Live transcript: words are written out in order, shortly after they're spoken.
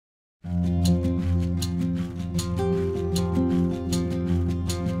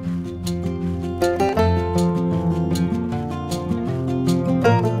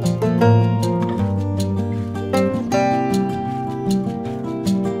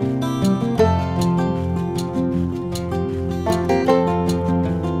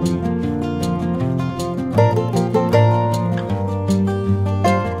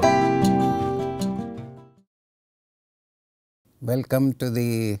Welcome to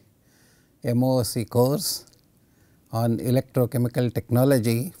the MOOC course on electrochemical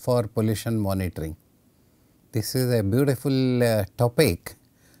technology for pollution monitoring. This is a beautiful topic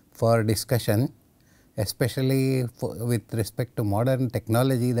for discussion, especially with respect to modern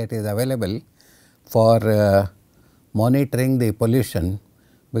technology that is available for monitoring the pollution,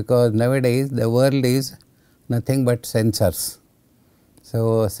 because nowadays the world is nothing but sensors.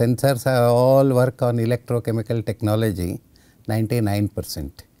 So, sensors are all work on electrochemical technology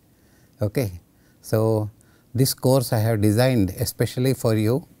 99%. Okay. So, this course I have designed especially for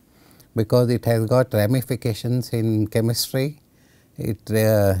you because it has got ramifications in chemistry,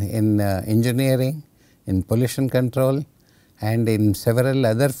 in engineering, in pollution control, and in several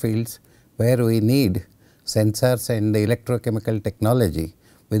other fields where we need sensors and electrochemical technology.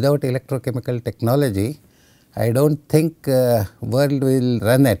 Without electrochemical technology, I do not think world will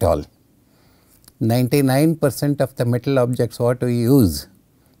run at all. 99% of the metal objects what we use,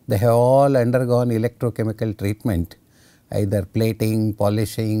 they have all undergone electrochemical treatment, either plating,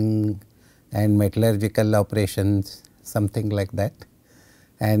 polishing and metallurgical operations, something like that.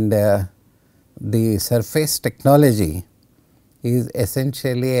 And the surface technology is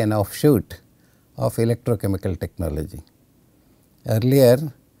essentially an offshoot of electrochemical technology. Earlier,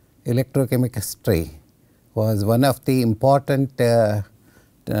 electrochemistry was one of the important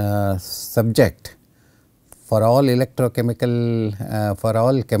subject for all electrochemical for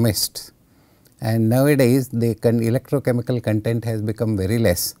all chemists, and nowadays the electrochemical content has become very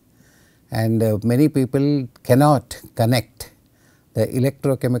less, and many people cannot connect the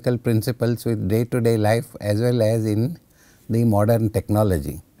electrochemical principles with day to day life as well as in the modern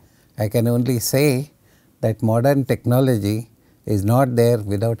technology. I can only say that modern technology is not there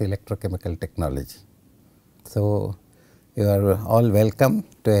without electrochemical technology. So, you are all welcome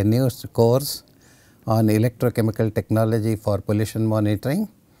to a new course on electrochemical technology for pollution monitoring.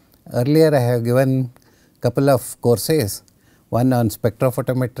 Earlier I have given couple of courses, one on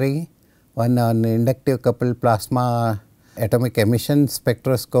spectrophotometry, one on inductive coupled plasma atomic emission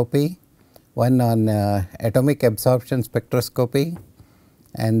spectroscopy, one on atomic absorption spectroscopy,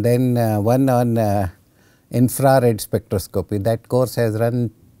 and then one on infrared spectroscopy. That course has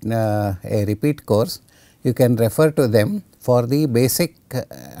run a repeat course. You can refer to them for the basic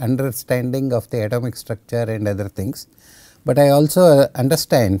understanding of the atomic structure and other things. But I also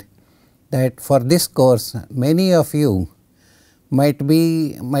understand that for this course many of you might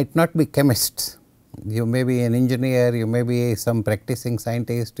not be chemists. You may be an engineer, you may be some practicing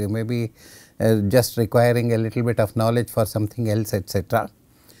scientist, you may be just requiring a little bit of knowledge for something else, etc.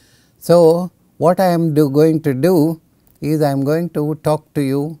 So, what I am going to do is I am going to talk to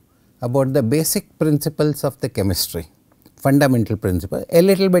you about the basic principles of the chemistry, fundamental principle, a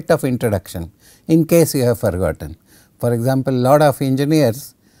little bit of introduction in case you have forgotten. For example, lot of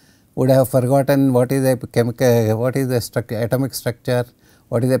engineers would have forgotten what is a chemical, what is the atomic structure,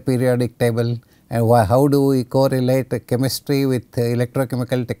 what is a periodic table, and how do we correlate chemistry with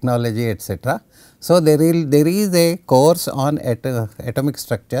electrochemical technology, etc. So, there is a course on atomic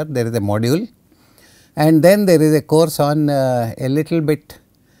structure, there is a module, and then there is a course on a little bit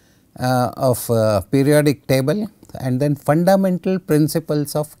of periodic table, and then fundamental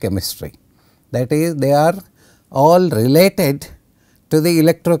principles of chemistry. That is, they are all related to the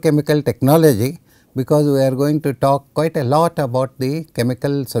electrochemical technology, because we are going to talk quite a lot about the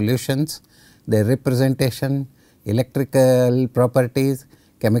chemical solutions, their representation, electrical properties,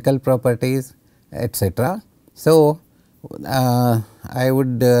 chemical properties, etc. So, I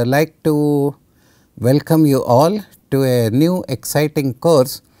would like to welcome you all to a new exciting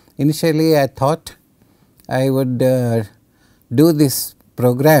course. Initially, I thought I would do this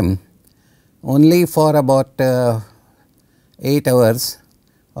program only for about 8 hours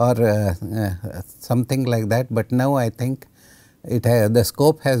or something like that, but now I think the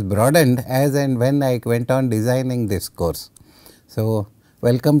scope has broadened as and when I went on designing this course. So,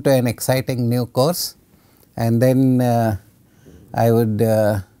 welcome to an exciting new course, and then I would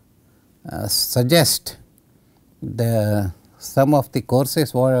suggest some of the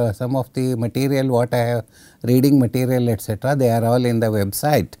courses or some of the material what I have, reading material, etc. they are all in the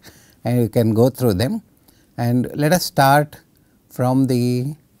website and you can go through them. And let us start from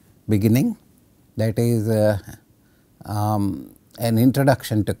the beginning, that is an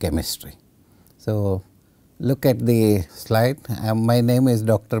introduction to chemistry. So, look at the slide. My name is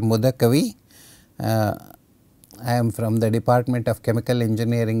Dr. Mudakavi. I am from the Department of Chemical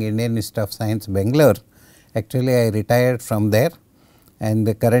Engineering, Indian Institute of Science, Bangalore. Actually, I retired from there, and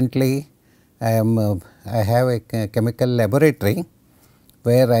currently I have a chemical laboratory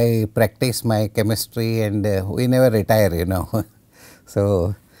where I practice my chemistry, and we never retire, you know.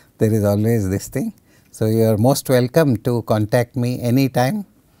 So, there is always this thing. So, you are most welcome to contact me anytime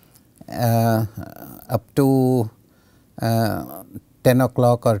up to 10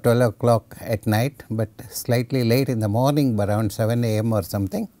 o'clock or 12 o'clock at night, but slightly late in the morning, around 7 a.m. or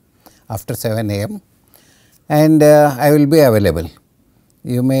something, after 7 a.m. and I will be available.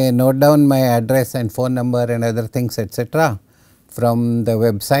 You may note down my address and phone number and other things, etc., from the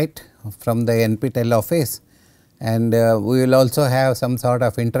website, from the NPTEL office, and we will also have some sort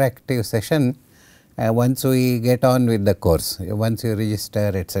of interactive session once we get on with the course. Once you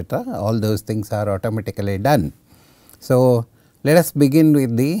register, etc., all those things are automatically done. So, let us begin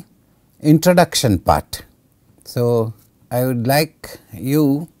with the introduction part. So, I would like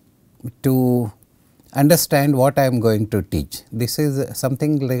you to understand what I am going to teach. This is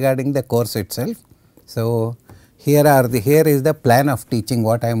something regarding the course itself. So, here is the plan of teaching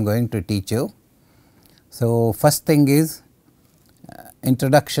what I am going to teach you. So, first thing is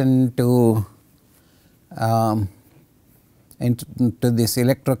introduction to this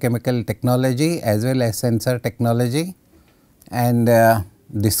electrochemical technology as well as sensor technology, and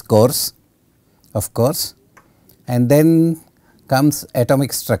this course, of course, and then comes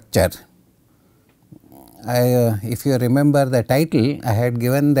atomic structure. If you remember the title, I had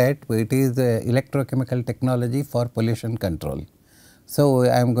given that it is electrochemical technology for pollution control. So,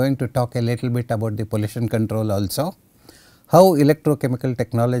 I am going to talk a little bit about the pollution control also, how electrochemical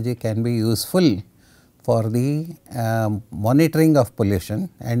technology can be useful for the monitoring of pollution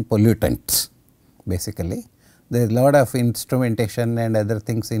and pollutants. Basically, there is a lot of instrumentation and other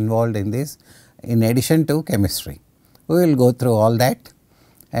things involved in this, in addition to chemistry. We will go through all that,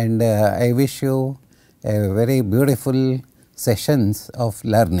 and I wish you a very beautiful sessions of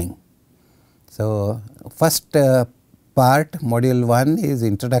learning. So, first part, module 1 is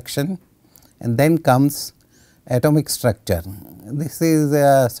introduction, and then comes atomic structure. This is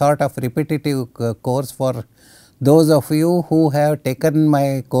a sort of repetitive course for those of you who have taken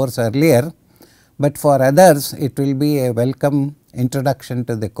my course earlier, but for others it will be a welcome introduction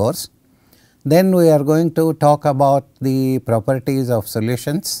to the course. Then we are going to talk about the properties of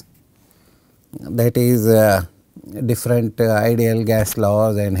solutions, that is different ideal gas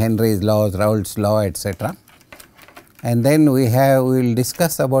laws and Henry's laws, Raoult's law, etc. And then we will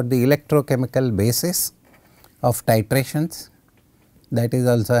discuss about the electrochemical basis of titrations, that is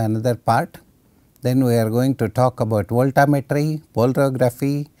also another part. Then we are going to talk about voltammetry,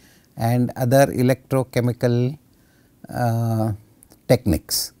 polarography, and other electrochemical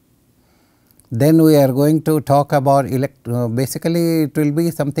techniques. Then we are going to talk about basically it will be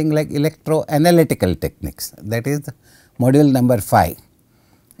something like electroanalytical techniques, that is module number 5.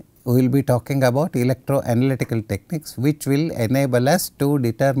 We will be talking about electroanalytical techniques which will enable us to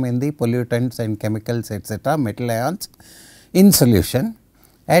determine the pollutants and chemicals, etc., metal ions in solution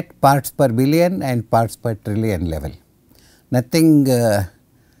at parts per billion and parts per trillion level. Nothing we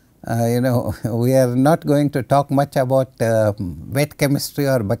are not going to talk much about wet chemistry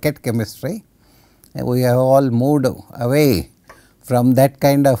or bucket chemistry. We have all moved away from that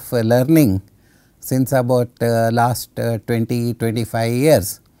kind of learning since about last 20-25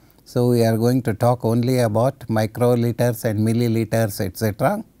 years. So, we are going to talk only about microliters and milliliters,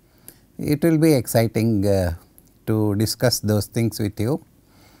 etc. It will be exciting to discuss those things with you,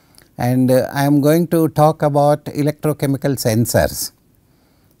 and I am going to talk about electrochemical sensors.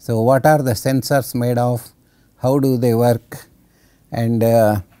 So, what are the sensors made of, how do they work, and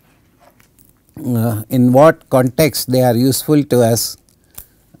in what context they are useful to us,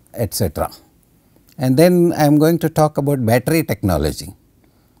 etc. And then I am going to talk about battery technology.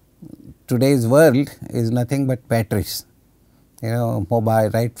 Today's world is nothing but batteries, mobile,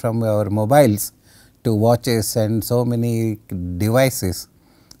 right from our mobiles to watches and so many devices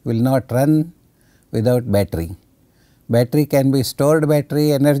will not run without battery. Battery can be stored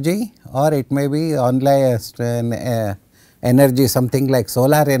battery energy, or it may be online energy, something like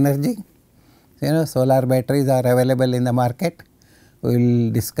solar energy. Solar batteries are available in the market. We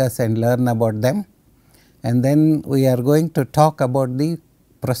will discuss and learn about them, and then we are going to talk about the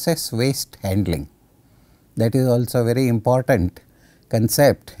process waste handling. That is also a very important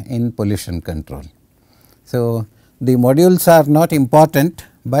concept in pollution control. So, the modules are not important,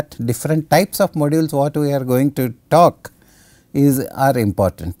 but different types of modules what we are going to talk are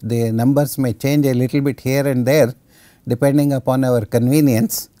important. The numbers may change a little bit here and there depending upon our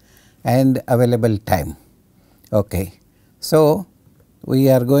convenience and available time. Okay. So, we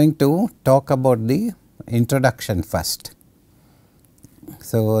are going to talk about the introduction first.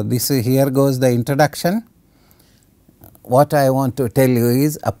 So, here goes the introduction. What I want to tell you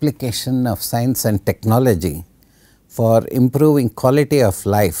is application of science and technology for improving quality of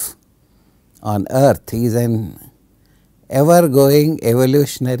life on earth is an ever going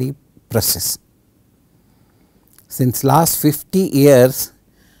evolutionary process. Since last 50 years,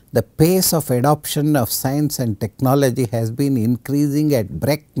 the pace of adoption of science and technology has been increasing at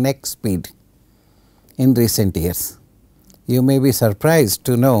breakneck speed in recent years. You may be surprised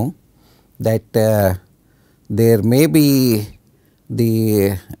to know that there may be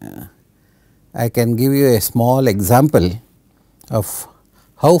I can give you a small example of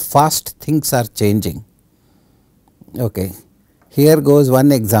how fast things are changing. Okay. Here goes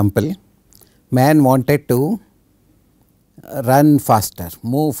one example. Man wanted to run faster,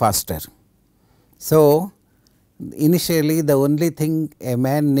 move faster. So, initially the only thing a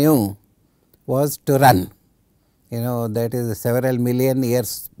man knew was to run. That is several million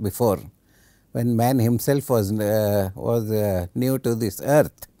years before, when man himself was new to this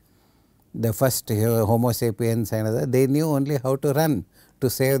earth. The first Homo sapiens and other, they knew only how to run to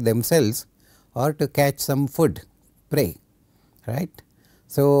save themselves or to catch some food, prey, right.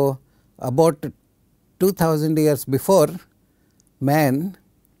 So, about 2000 years before, man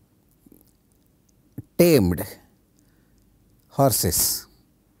tamed horses.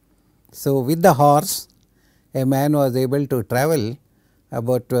 So, with the horse, a man was able to travel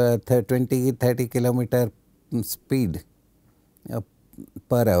about 20-30 kilometer speed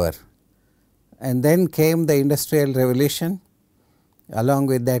per hour. And then came the industrial revolution, along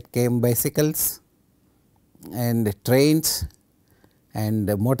with that came bicycles and trains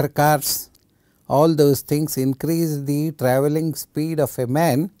and motor cars. All those things increased the travelling speed of a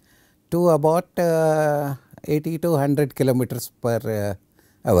man to about 80 to 100 kilometers per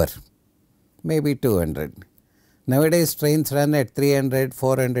hour, maybe 200. Nowadays trains run at 300,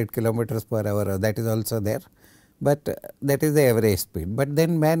 400 kilometers per hour, that is also there, but that is the average speed. But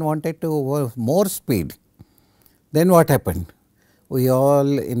then man wanted to more speed. Then what happened?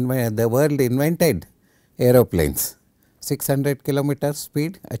 The world invented aeroplanes. 600 kilometers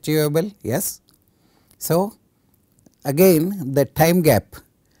speed achievable, yes. So, again the time gap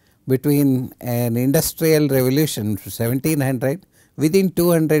between an industrial revolution 1700, within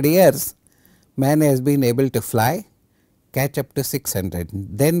 200 years man has been able to fly, catch up to 600.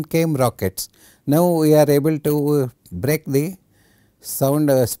 Then came rockets. Now we are able to break the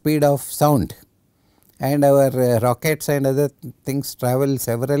speed of sound, and our rockets and other things travel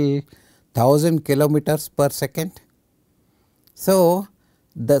several thousand kilometers per second. So,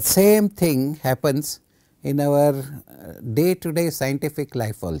 the same thing happens in our day to day scientific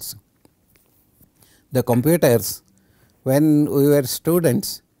life also. The computers, when we were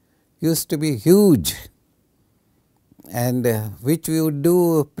students, used to be huge, and which we would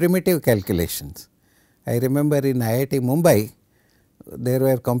do primitive calculations. I remember in IIT Mumbai, there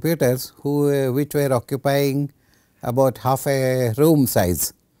were computers which were occupying about half a room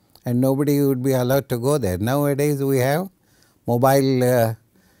size, and nobody would be allowed to go there. Nowadays we have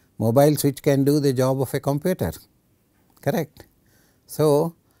mobiles which can do the job of a computer, correct.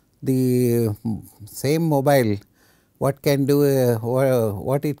 So, the same mobile, what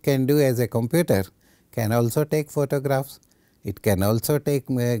it can do as a computer, can also take photographs, it can also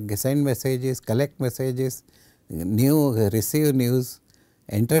send messages, collect messages, receive news,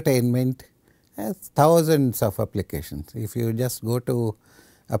 entertainment, has thousands of applications. If you just go to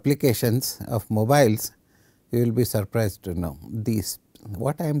applications of mobiles, you will be surprised to know these.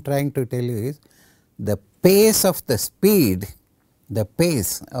 What I am trying to tell you is the pace of the speed, the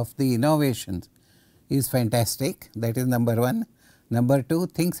pace of the innovations is fantastic, that is number one. Number two,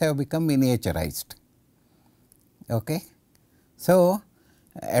 things have become miniaturized. Okay. So,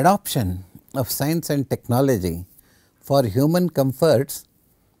 adoption of science and technology for human comforts,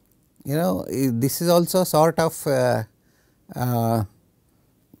 this is also sort of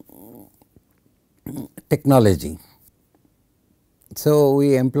technology. So,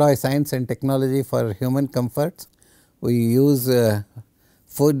 we employ science and technology for human comforts. We use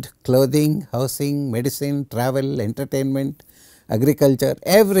food, clothing, housing, medicine, travel, entertainment, agriculture,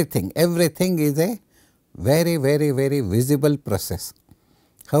 everything is a very, very, very visible process.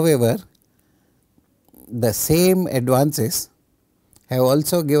 However, the same advances have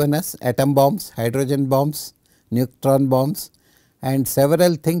also given us atom bombs, hydrogen bombs, neutron bombs, and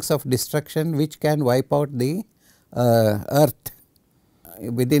several things of destruction which can wipe out the earth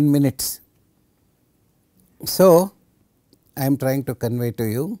within minutes. So, I am trying to convey to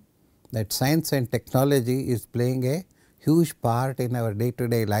you that science and technology is playing a huge part in our day to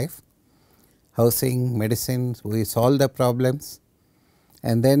day life. Housing, medicines, we solve the problems,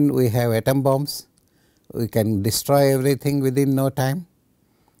 and then we have atom bombs, we can destroy everything within no time.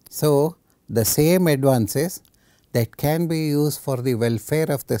 So, the same advances that can be used for the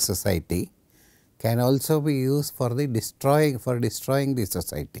welfare of the society can also be used for the destroying the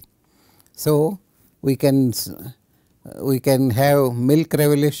society. So, we can have milk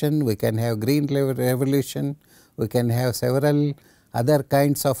revolution, we can have green revolution, we can have several other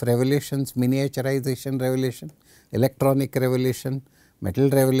kinds of revolutions, miniaturization revolution, electronic revolution, metal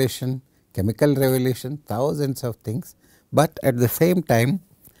revolution, chemical revolution, thousands of things, but at the same time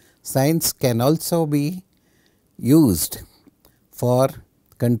science can also be used for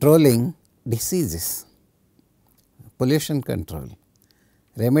controlling diseases, pollution control,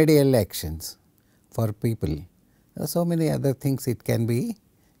 remedial actions for people. There are so many other things it can be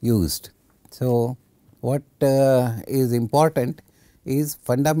used. So, what is important is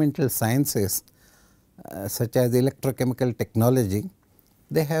fundamental sciences such as electrochemical technology.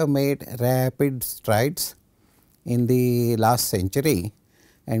 They have made rapid strides in the last century,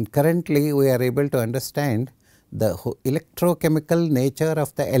 and currently we are able to understand the electrochemical nature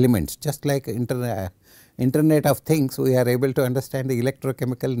of the elements. Just like Internet of Things, we are able to understand the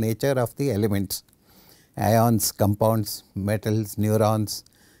electrochemical nature of the elements, ions, compounds, metals, neurons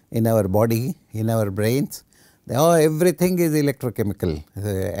in our body, in our brains. Everything is electrochemical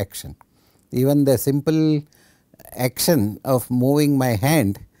action. Even the simple action of moving my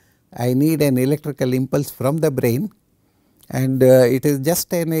hand, I need an electrical impulse from the brain, and it is just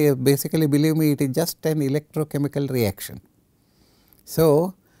basically, believe me, it is just an electrochemical reaction.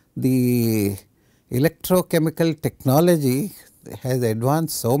 So, the electrochemical technology has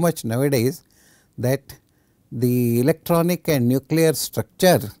advanced so much nowadays that the electronic and nuclear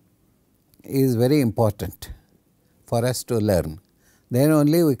structure is very important for us to learn. Then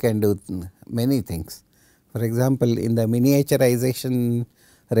only we can do many things. For example, in the miniaturization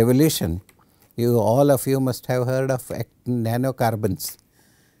revolution, all of you must have heard of nanocarbons,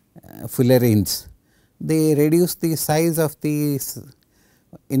 fullerenes. They reduce the size of these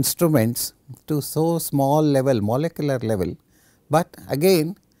instruments to so small level, molecular level, but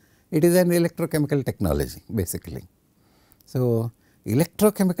again it is an electrochemical technology basically. So,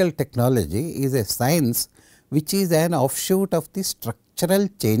 electrochemical technology is a science which is an offshoot of the structural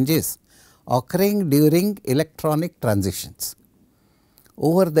changes occurring during electronic transitions.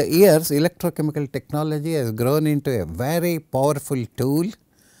 Over the years, electrochemical technology has grown into a very powerful tool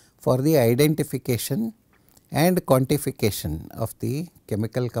for the identification and quantification of the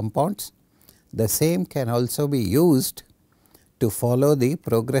chemical compounds. The same can also be used to follow the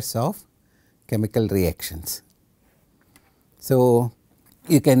progress of chemical reactions. So,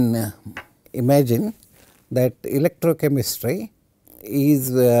 you can imagine that electrochemistry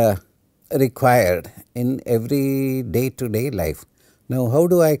is required in every day to day life. Now, how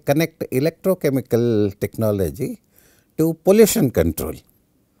do I connect electrochemical technology to pollution control?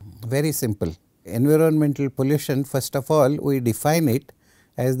 Very simple. Environmental pollution, first of all, we define it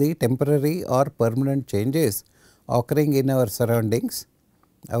as the temporary or permanent changes occurring in our surroundings.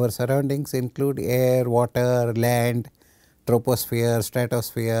 Our surroundings include air, water, land, troposphere,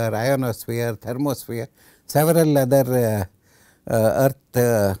 stratosphere, ionosphere, thermosphere, several other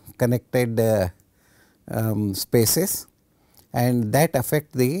earth connected spaces, and that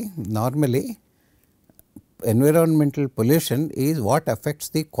affect the normally environmental pollution is what affects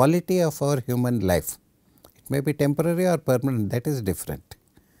the quality of our human life. It may be temporary or permanent, that is different.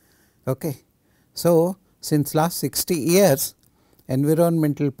 Okay. So, since last 60 years,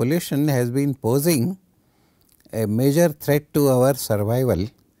 environmental pollution has been posing a major threat to our survival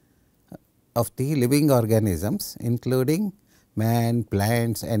of the living organisms, including man,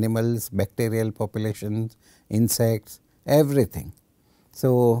 plants, animals, bacterial populations, insects, everything.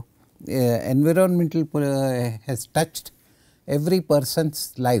 So, environmental has touched every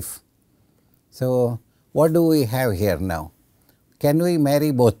person's life. So, what do we have here now? Can we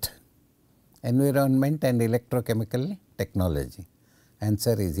marry both environment and electrochemical technology?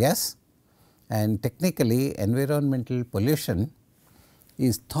 Answer is yes, and technically environmental pollution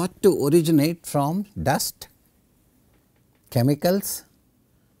is thought to originate from dust, chemicals,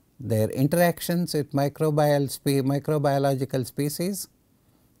 their interactions with microbiological species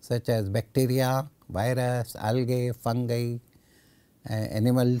such as bacteria, virus, algae, fungi,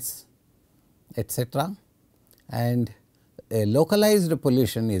 animals, etc., and a localized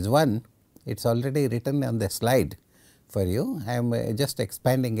pollution is one. It is already written on the slide for you. I am just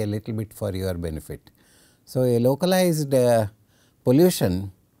expanding a little bit for your benefit. So, a localized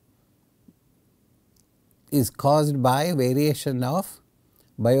pollution is caused by variation of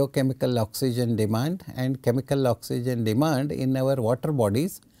biochemical oxygen demand and chemical oxygen demand in our water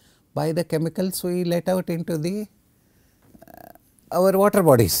bodies by the chemicals we let out into the our water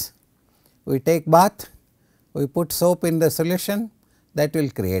bodies. We take bath, we put soap in the solution, that will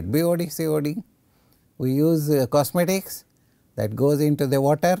create BOD, COD. We use cosmetics, that goes into the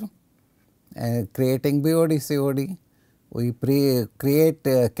water creating BOD, COD. We create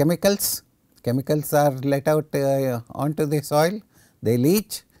chemicals. Chemicals are let out onto the soil, they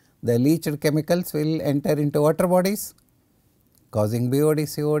leach, the leached chemicals will enter into water bodies causing BOD,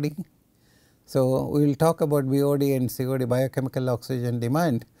 COD. So, we will talk about BOD and COD, biochemical oxygen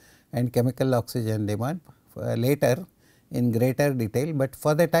demand and chemical oxygen demand later in greater detail, but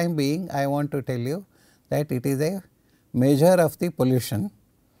for the time being I want to tell you that it is a measure of the pollution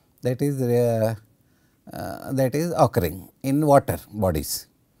that is occurring in water bodies.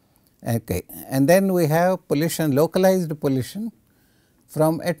 Okay. And then we have pollution, localized pollution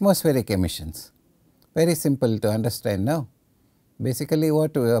from atmospheric emissions, very simple to understand now. Basically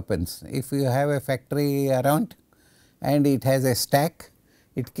what happens, if you have a factory around and it has a stack,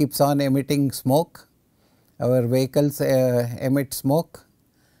 it keeps on emitting smoke, our vehicles emit smoke,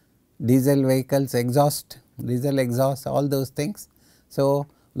 diesel vehicles exhaust, diesel exhaust, all those things. So,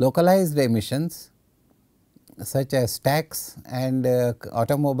 localized emissions such as stacks and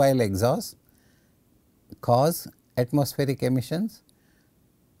automobile exhaust cause atmospheric emissions,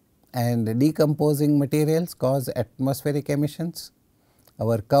 and decomposing materials cause atmospheric emissions.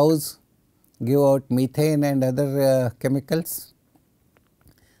 Our cows give out methane and other chemicals,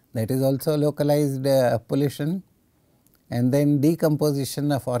 that is also localized pollution. And then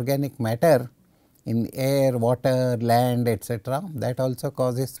decomposition of organic matter in air, water, land, etc., that also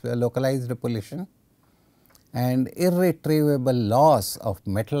causes localized pollution. And irretrievable loss of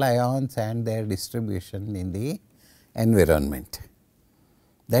metal ions and their distribution in the environment.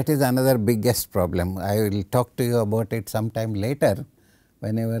 That is another biggest problem. I will talk to you about it sometime later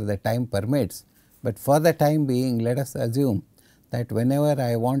whenever the time permits, but for the time being let us assume that whenever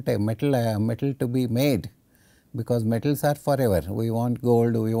I want a metal to be made, because metals are forever, we want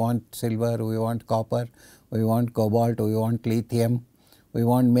gold, we want silver, we want copper, we want cobalt, we want lithium, we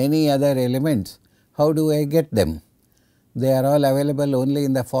want many other elements. How do I get them? They are all available only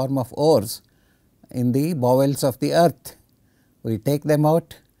in the form of ores in the bowels of the earth. We take them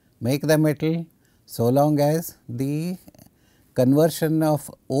out, make the metal, so long as the conversion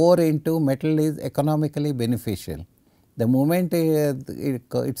of ore into metal is economically beneficial. The moment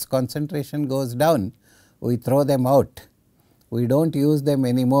its concentration goes down, we throw them out, we do not use them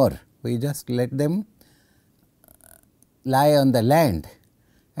anymore, we just let them lie on the land,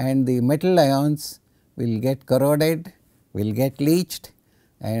 and the metal ions will get corroded, will get leached,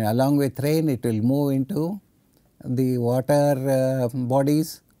 and along with rain it will move into the water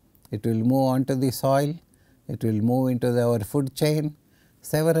bodies, it will move on to the soil, it will move into our food chain,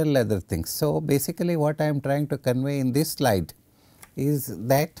 several other things. So, basically what I am trying to convey in this slide is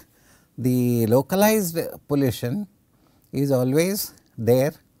that the localized pollution is always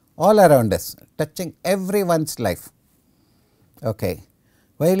there all around us, touching everyone's life. Okay.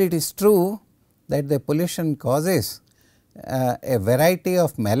 While it is true that the pollution causes a variety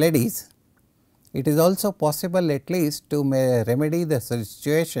of maladies, it is also possible at least to remedy the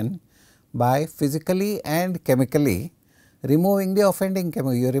situation by physically and chemically removing the offending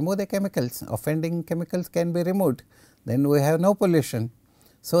chemical. You remove the chemicals, offending chemicals can be removed, then we have no pollution.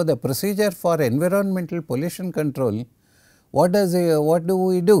 So, the procedure for environmental pollution control, what do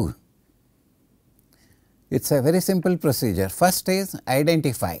we do? It is a very simple procedure. First is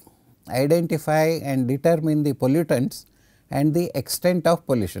identify and determine the pollutants and the extent of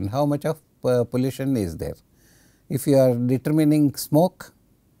pollution, how much of pollution is there. If you are determining smoke,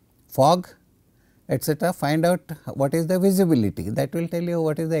 fog, etc., find out what is the visibility, that will tell you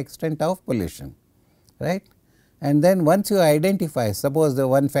what is the extent of pollution, right. And then once you identify, suppose the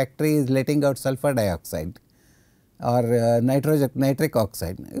one factory is letting out sulfur dioxide or nitric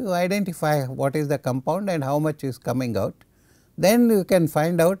oxide, you identify what is the compound and how much is coming out, then you can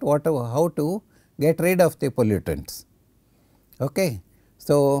find out how to get rid of the pollutants. Okay.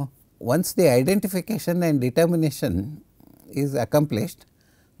 So, once the identification and determination is accomplished,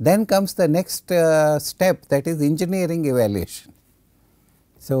 then comes the next step, that is engineering evaluation.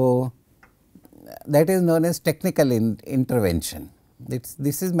 So, that is known as technical intervention.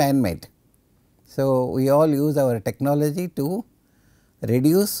 This is man made. So, we all use our technology to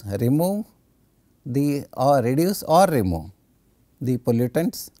reduce, remove the reduce or remove the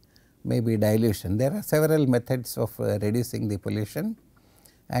pollutants, maybe dilution. There are several methods of reducing the pollution,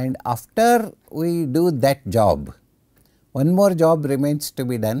 and after we do that job, one more job remains to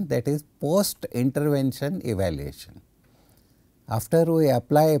be done, that is post intervention evaluation. After we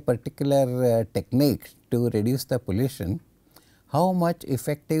apply a particular technique to reduce the pollution, how much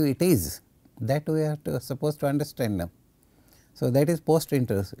effective it is, that we are supposed to understand now. So, that is post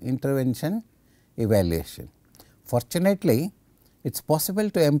intervention evaluation. Fortunately, it is possible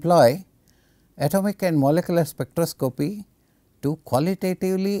to employ atomic and molecular spectroscopy to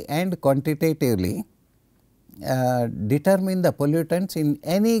qualitatively and quantitatively determine the pollutants in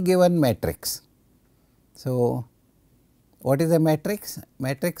any given matrix. So, what is a matrix?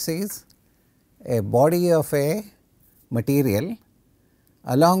 Matrix is a body of a material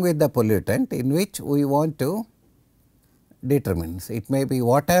along with the pollutant in which we want to determine. It may be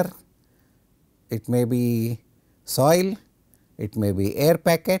water, it may be soil, it may be air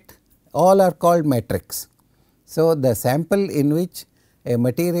packet, all are called matrix. So, the sample in which a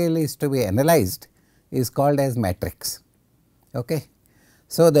material is to be analyzed is called as matrix. Okay.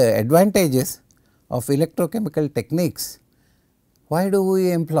 So, the advantages of electrochemical techniques, why do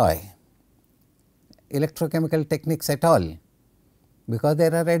we employ electrochemical techniques at all? Because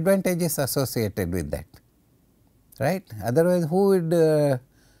there are advantages associated with that, right. Otherwise, who would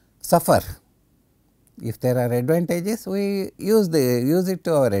suffer? If there are advantages, we use it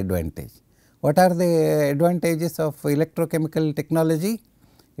to our advantage. What are the advantages of electrochemical technology?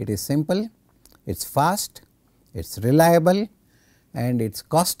 It is simple, it is fast, it is reliable, and it is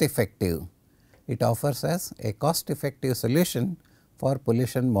cost effective. It offers us a cost effective solution for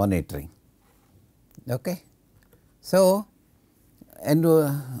pollution monitoring. Okay. So, and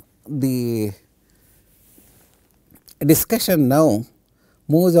the discussion now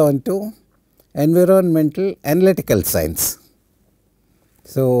moves on to environmental analytical science.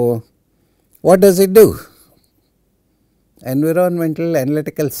 So, what does it do? Environmental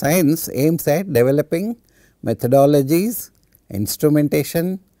analytical science aims at developing methodologies,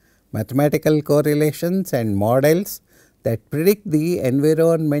 instrumentation, mathematical correlations and models that predict the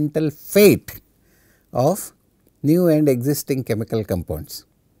environmental fate of new and existing chemical compounds.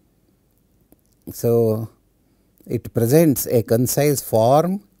 So, it presents a concise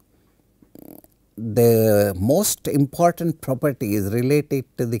form. The most important property is related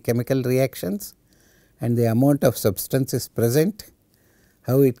to the chemical reactions and the amount of substance is present,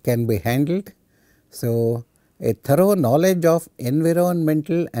 how it can be handled. So, a thorough knowledge of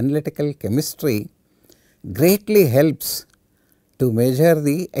environmental analytical chemistry greatly helps to measure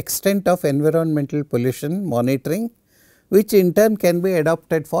the extent of environmental pollution monitoring, which in turn can be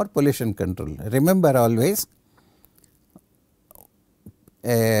adopted for pollution control. Remember always,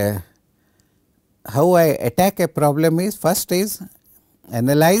 how I attack a problem is, first is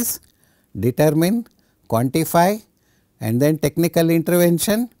analyze, determine, quantify, and then technical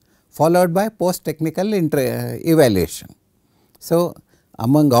intervention, followed by post technical evaluation. So,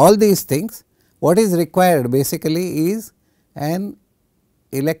 among all these things, what is required basically is an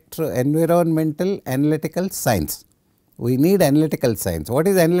environmental analytical science. We need analytical science. What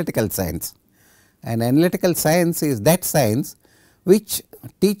is analytical science? An analytical science is that science which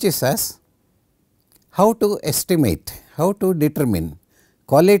teaches us how to estimate, how to determine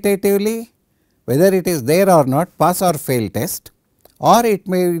qualitatively whether it is there or not, pass or fail test, or it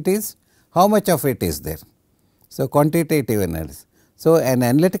is how much of it is there. So, quantitative analysis. So, an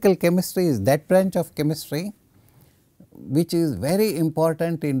analytical chemistry is that branch of chemistry which is very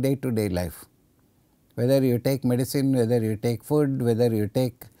important in day to day life. Whether you take medicine, whether you take food, whether you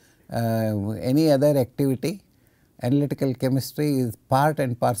take any other activity, analytical chemistry is part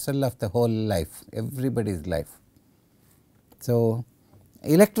and parcel of the whole life, everybody's life. So,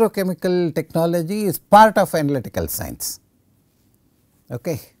 electrochemical technology is part of analytical science.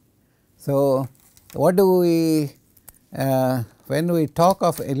 Okay. So, what do we when we talk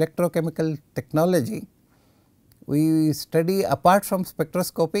of electrochemical technology, we study apart from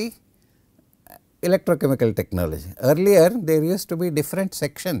spectroscopy electrochemical technology. Earlier there used to be different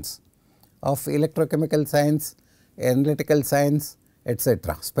sections of electrochemical science, analytical science,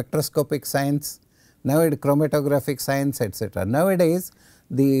 etc., spectroscopic science, now it chromatographic science, etc. Nowadays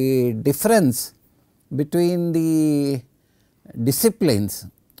the difference between the disciplines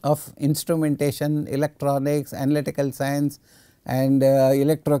of instrumentation, electronics, analytical science and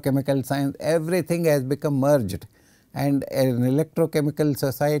electrochemical science, everything has become merged, and an electrochemical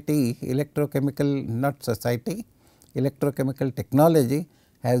society, electrochemical technology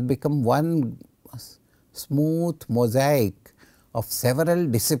has become one smooth mosaic of several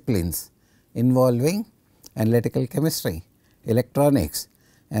disciplines involving analytical chemistry, electronics,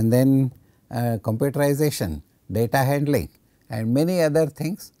 and then computerization, data handling, and many other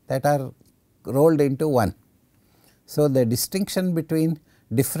things that are rolled into one. So, the distinction between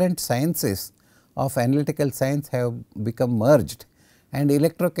different sciences of analytical science have become merged, and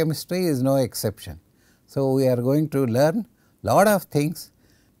electrochemistry is no exception. So, we are going to learn lot of things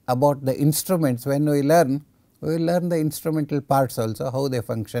about the instruments. When we will learn the instrumental parts also, how they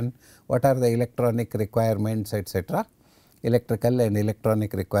function, what are the electronic requirements, etc., electrical and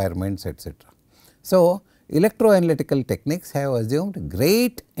electronic requirements, etc. So, electroanalytical techniques have assumed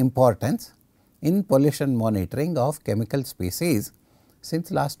great importance in pollution monitoring of chemical species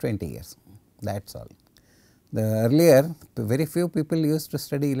since last 20 years, that is all. The earlier very few people used to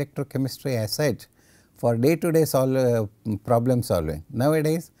study electrochemistry as such for day to day problem solving.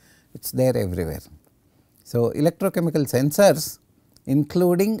 Nowadays, it is there everywhere. So, electrochemical sensors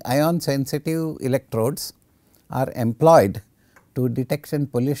including ion sensitive electrodes are employed to detection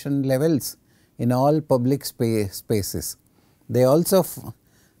pollution levels in all public spaces. They also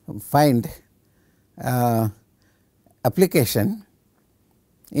find application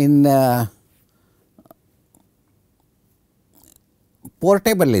in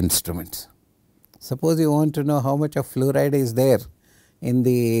portable instruments. Suppose you want to know how much of fluoride is there in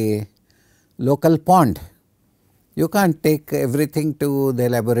the local pond, you can't take everything to the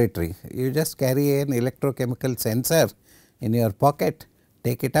laboratory. You just carry an electrochemical sensor in your pocket,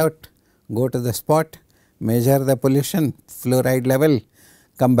 take it out, go to the spot, measure the pollution, fluoride level,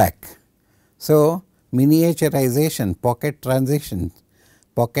 come back. So, miniaturization, pocket transitions,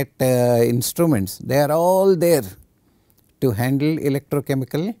 pocket instruments, they are all there to handle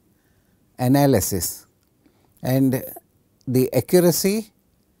electrochemical analysis, and the accuracy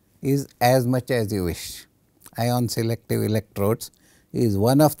is as much as you wish. Ion selective electrodes is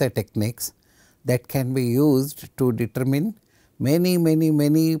one of the techniques that can be used to determine many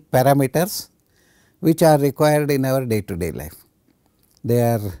parameters which are required in our day to day life. They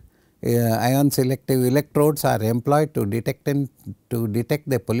are ion selective electrodes are employed to detect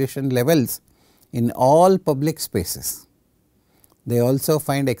the pollution levels in all public spaces. They also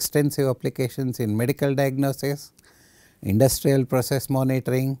find extensive applications in medical diagnosis, industrial process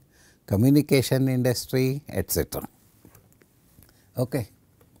monitoring, communication industry, etc. Okay.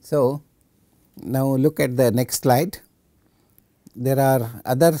 So, now look at the next slide. There are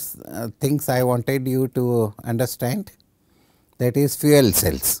other things I wanted you to understand, that is fuel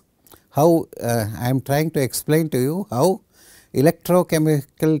cells. How I am trying to explain to you how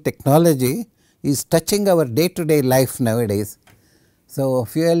electrochemical technology is touching our day to day life nowadays. So,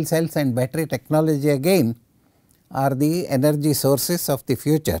 fuel cells and battery technology again are the energy sources of the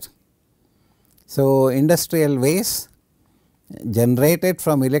future. So, industrial waste generated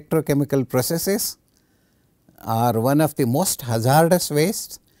from electrochemical processes are one of the most hazardous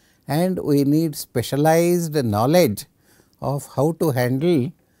wastes, and we need specialized knowledge of how to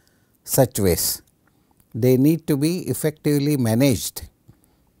handle such waste. They need to be effectively managed,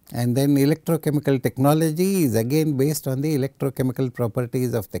 and then electrochemical technology is again based on the electrochemical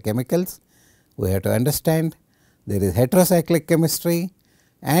properties of the chemicals. We have to understand there is heterocyclic chemistry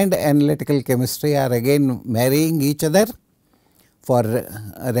and analytical chemistry are again marrying each other for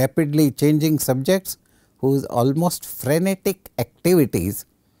rapidly changing subjects whose almost frenetic activities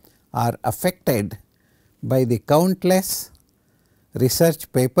are affected by the countless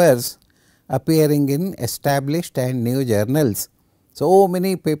research papers appearing in established and new journals. So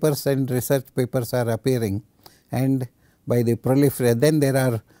many papers and research papers are appearing, and by the proliferation, then there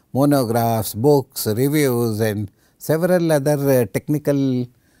are monographs, books, reviews, and several other technical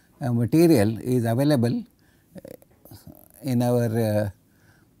material is available in our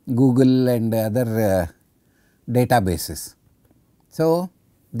Google and other databases. So,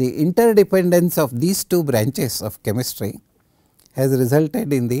 the interdependence of these two branches of chemistry has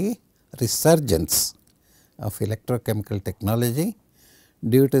resulted in the resurgence of electrochemical technology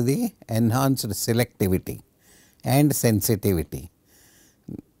due to the enhanced selectivity and sensitivity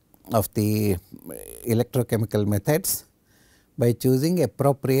of the electrochemical methods by choosing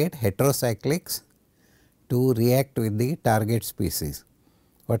appropriate heterocyclics to react with the target species.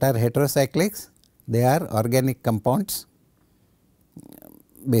 What are heterocyclics? They are organic compounds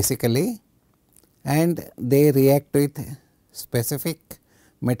basically, and they react with specific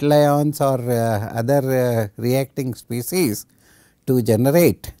metal ions or other reacting species to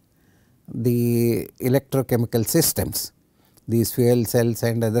generate the electrochemical systems. These fuel cells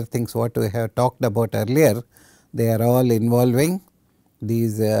and other things what we have talked about earlier, they are all involving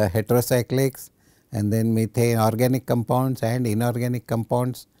these heterocyclics and then methane, organic compounds and inorganic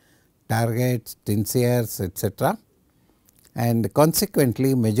compounds, targets, tinctures, etc. And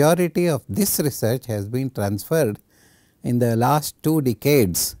consequently, majority of this research has been transferred in the last 2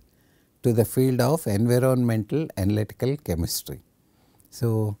 decades to the field of environmental analytical chemistry.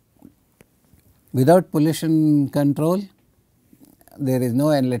 So, without pollution control, there is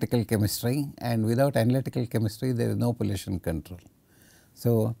no analytical chemistry, and without analytical chemistry there is no pollution control.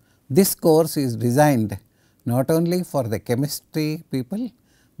 So, this course is designed not only for the chemistry people,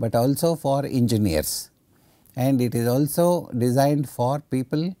 but also for engineers, and it is also designed for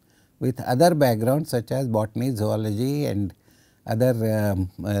people with other backgrounds such as botany, zoology and other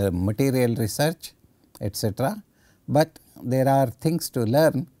material research, etc. But there are things to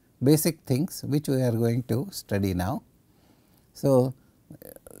learn, basic things which we are going to study now. So,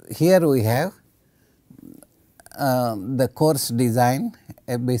 here we have the course design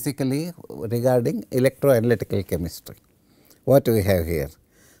basically regarding electroanalytical chemistry. What we have here?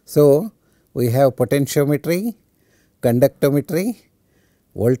 So, we have potentiometry, conductometry,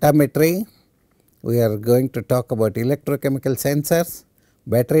 voltammetry. We are going to talk about electrochemical sensors,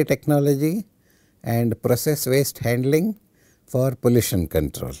 battery technology and process waste handling for pollution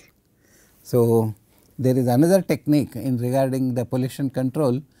control. So, there is another technique in regarding the pollution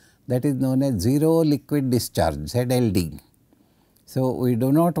control, that is known as zero liquid discharge, ZLD. So, we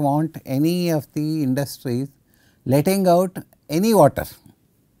do not want any of the industries letting out any water,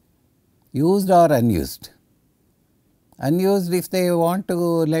 used or unused. Unused, if they want to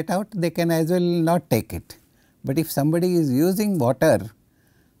let out, they can as well not take it. But if somebody is using water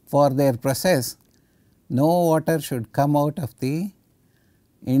for their process, no water should come out of the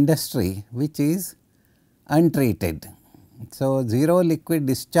industry which is untreated. So, zero liquid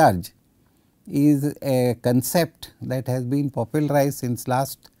discharge is a concept that has been popularized since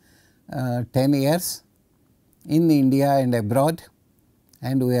last 10 years in India and abroad,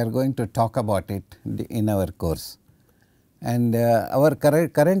 and we are going to talk about it in our course. And our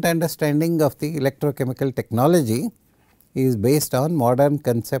current understanding of the electrochemical technology is based on modern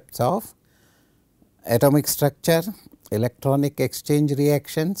concepts of atomic structure, electronic exchange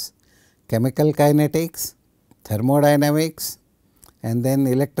reactions, chemical kinetics, thermodynamics, and then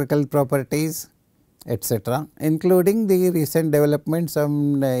electrical properties, etc., including the recent developments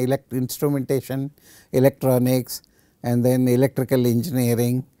on instrumentation, electronics, and then electrical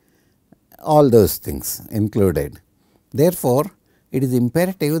engineering, all those things included. Therefore, it is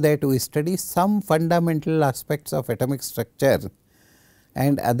imperative that we study some fundamental aspects of atomic structure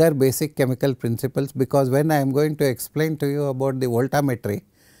and other basic chemical principles, because when I am going to explain to you about the voltammetry,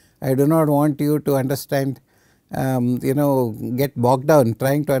 I do not want you to understand get bogged down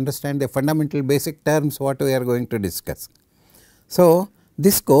trying to understand the fundamental basic terms what we are going to discuss. So,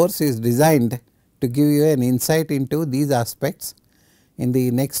 this course is designed to give you an insight into these aspects in the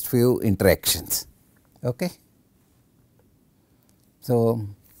next few interactions. Okay. So,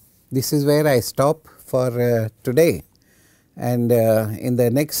 this is where I stop for today, and in the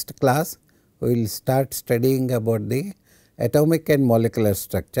next class we will start studying about the atomic and molecular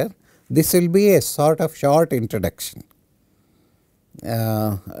structure. This will be a sort of short introduction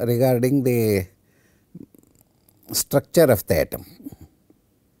regarding the structure of the atom.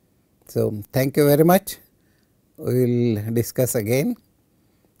 So, thank you very much. We will discuss again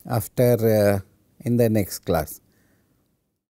after in the next class.